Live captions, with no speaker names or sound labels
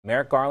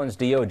Merrick Garland's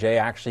DOJ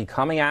actually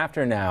coming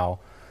after now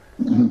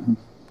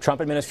Trump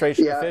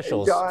administration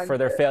officials John, for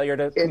their failure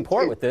to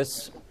comport with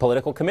this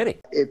political committee.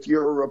 If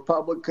you're a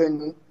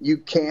Republican, you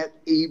can't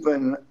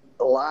even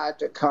lie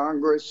to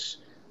Congress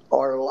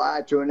or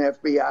lie to an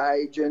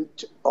FBI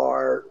agent,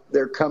 or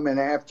they're coming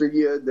after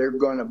you. They're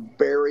going to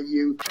bury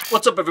you.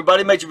 What's up,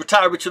 everybody? Major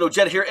Retired Richard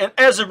Ojeda here. And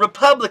as a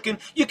Republican,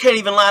 you can't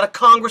even lie to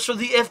Congress or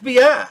the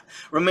FBI.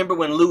 Remember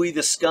when Louie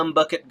the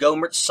Scumbucket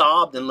Gohmert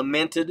sobbed and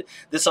lamented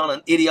this on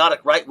an idiotic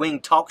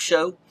right-wing talk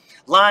show?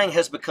 Lying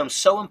has become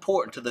so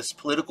important to this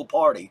political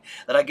party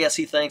that I guess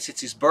he thinks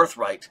it's his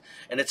birthright,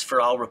 and it's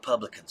for all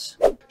Republicans.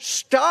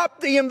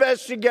 Stop the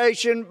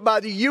investigation by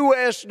the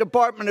U.S.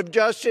 Department of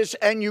Justice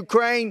and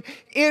Ukraine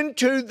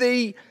into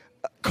the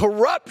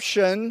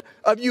corruption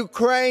of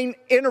Ukraine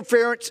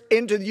interference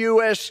into the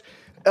U.S.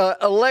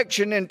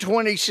 election in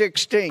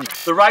 2016.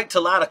 The right to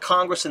lie to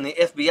Congress and the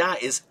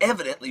FBI is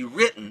evidently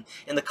written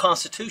in the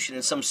Constitution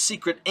in some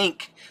secret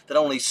ink that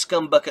only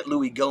scumbucket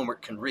Louie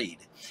Gohmert can read.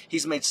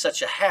 He's made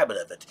such a habit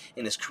of it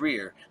in his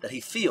career that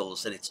he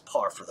feels that it's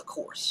par for the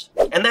course.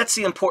 And that's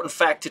the important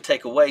fact to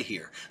take away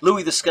here.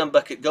 Louie the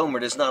Scumbucket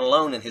Gohmert is not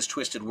alone in his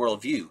twisted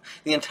worldview.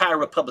 The entire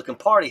Republican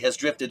Party has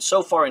drifted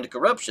so far into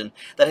corruption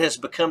that it has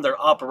become their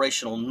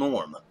operational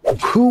norm.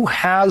 Who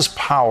has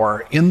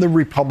power in the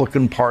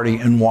Republican Party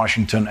in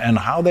Washington, and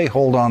how they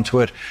hold on to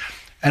it,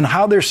 and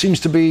how there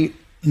seems to be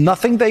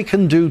nothing they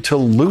can do to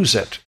lose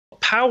it?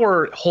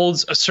 Power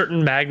holds a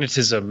certain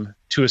magnetism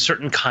to a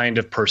certain kind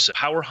of person.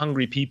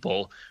 Power-hungry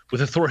people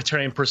with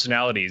authoritarian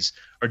personalities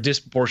are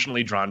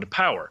disproportionately drawn to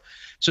power.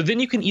 So then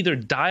you can either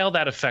dial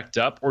that effect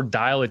up or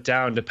dial it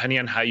down depending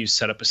on how you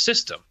set up a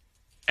system.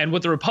 And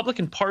what the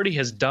Republican Party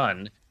has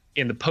done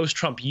in the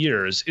post-Trump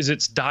years is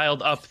it's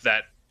dialed up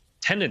that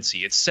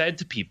tendency. It's said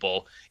to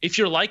people, if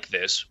you're like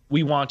this,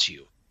 we want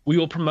you. We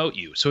will promote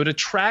you. So it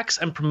attracts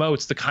and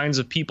promotes the kinds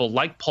of people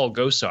like Paul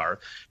Gosar,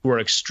 who are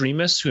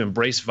extremists, who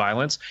embrace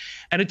violence.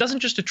 And it doesn't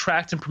just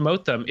attract and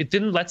promote them, it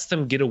then lets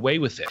them get away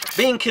with it.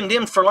 Being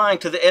condemned for lying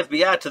to the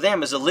FBI to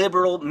them is a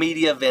liberal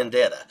media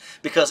vendetta,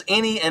 because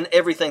any and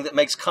everything that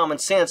makes common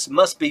sense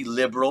must be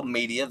liberal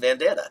media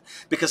vendetta,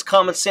 because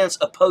common sense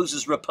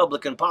opposes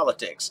Republican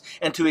politics.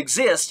 And to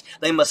exist,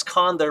 they must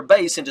con their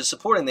base into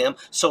supporting them,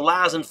 so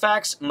lies and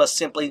facts must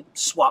simply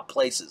swap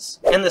places.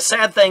 And the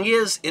sad thing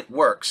is, it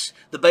works.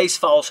 The base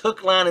falls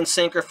hook, line, and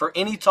sinker for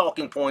any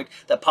talking point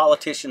that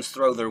politicians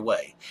throw their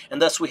way.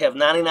 And thus we have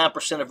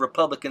 99% of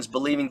Republicans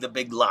believing the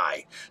big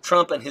lie.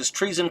 Trump and his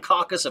treason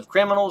caucus of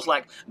criminals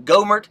like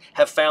Gohmert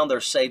have found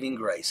their saving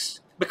grace.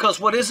 Because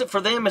what is it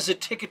for them is a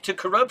ticket to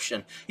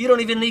corruption. You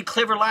don't even need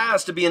clever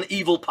lies to be an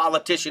evil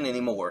politician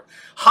anymore.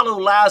 Hollow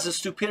lies and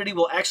stupidity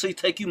will actually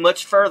take you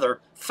much further,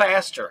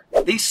 faster.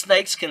 These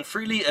snakes can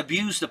freely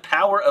abuse the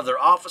power of their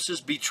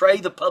offices, betray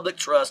the public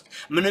trust,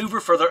 maneuver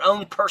for their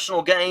own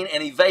personal gain,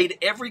 and evade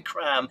every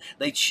crime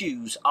they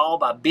choose, all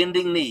by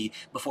bending knee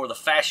before the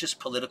fascist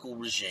political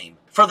regime.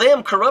 For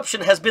them,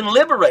 corruption has been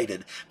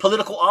liberated.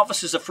 Political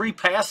office is a free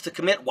path to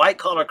commit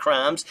white-collar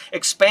crimes,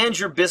 expand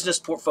your business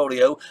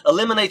portfolio,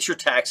 eliminate your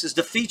taxes,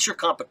 defeat your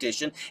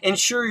competition,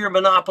 ensure your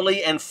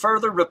monopoly, and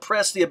further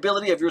repress the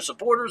ability of your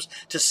supporters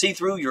to see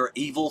through your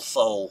evil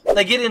soul.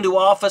 They get into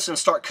office and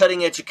start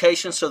cutting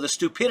education, so the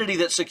stupidity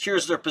that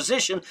secures their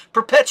position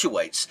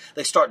perpetuates.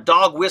 They start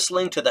dog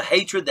whistling to the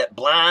hatred that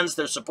blinds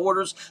their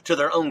supporters to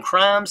their own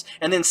crimes,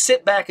 and then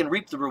sit back and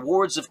reap the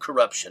rewards of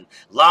corruption.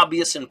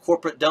 Lobbyists and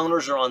corporate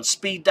donors are on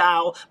speed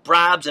dial.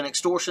 Bribes and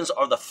extortions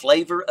are the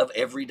flavor of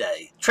every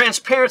day.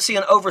 Transparency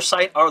and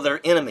oversight are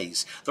their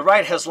enemies. The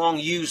right has long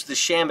used the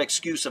sham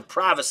excuse of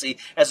privacy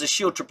as a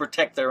shield to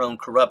protect their own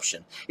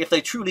corruption. If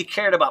they truly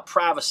cared about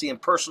privacy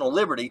and personal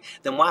liberty,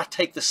 then why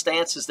take the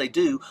stances they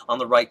do on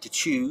the right to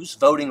choose,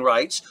 voting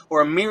rights,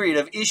 or a myriad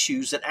of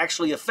issues that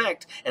actually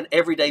affect an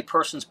everyday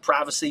person's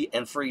privacy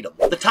and freedom?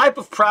 The type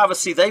of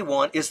privacy they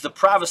want is the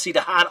privacy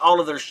to hide all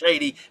of their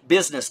shady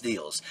business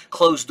deals,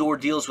 closed-door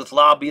deals with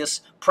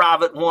lobbyists,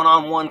 private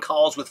one-on-one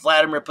calls with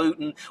Vladimir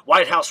Putin,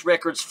 White House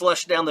records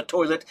flushed down the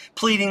toilet,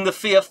 pleading the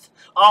fifth.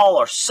 All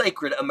are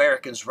sacred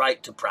Americans'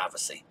 right to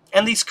privacy.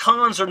 And these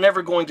cons are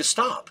never going to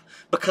stop,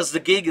 because the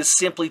gig is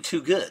simply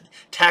too good.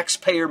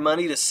 Taxpayer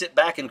money to sit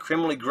back and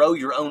criminally grow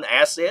your own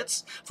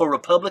assets? For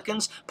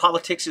Republicans,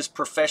 politics is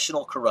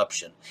professional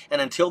corruption.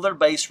 And until their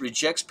base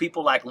rejects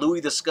people like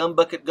Louie the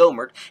Scumbucket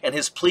Gohmert and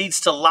his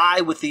pleads to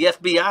lie with the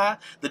FBI,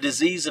 the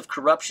disease of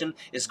corruption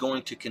is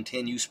going to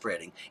continue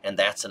spreading. And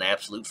that's an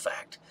absolute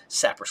fact.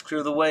 Sappers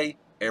clear the way,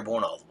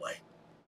 airborne all the way.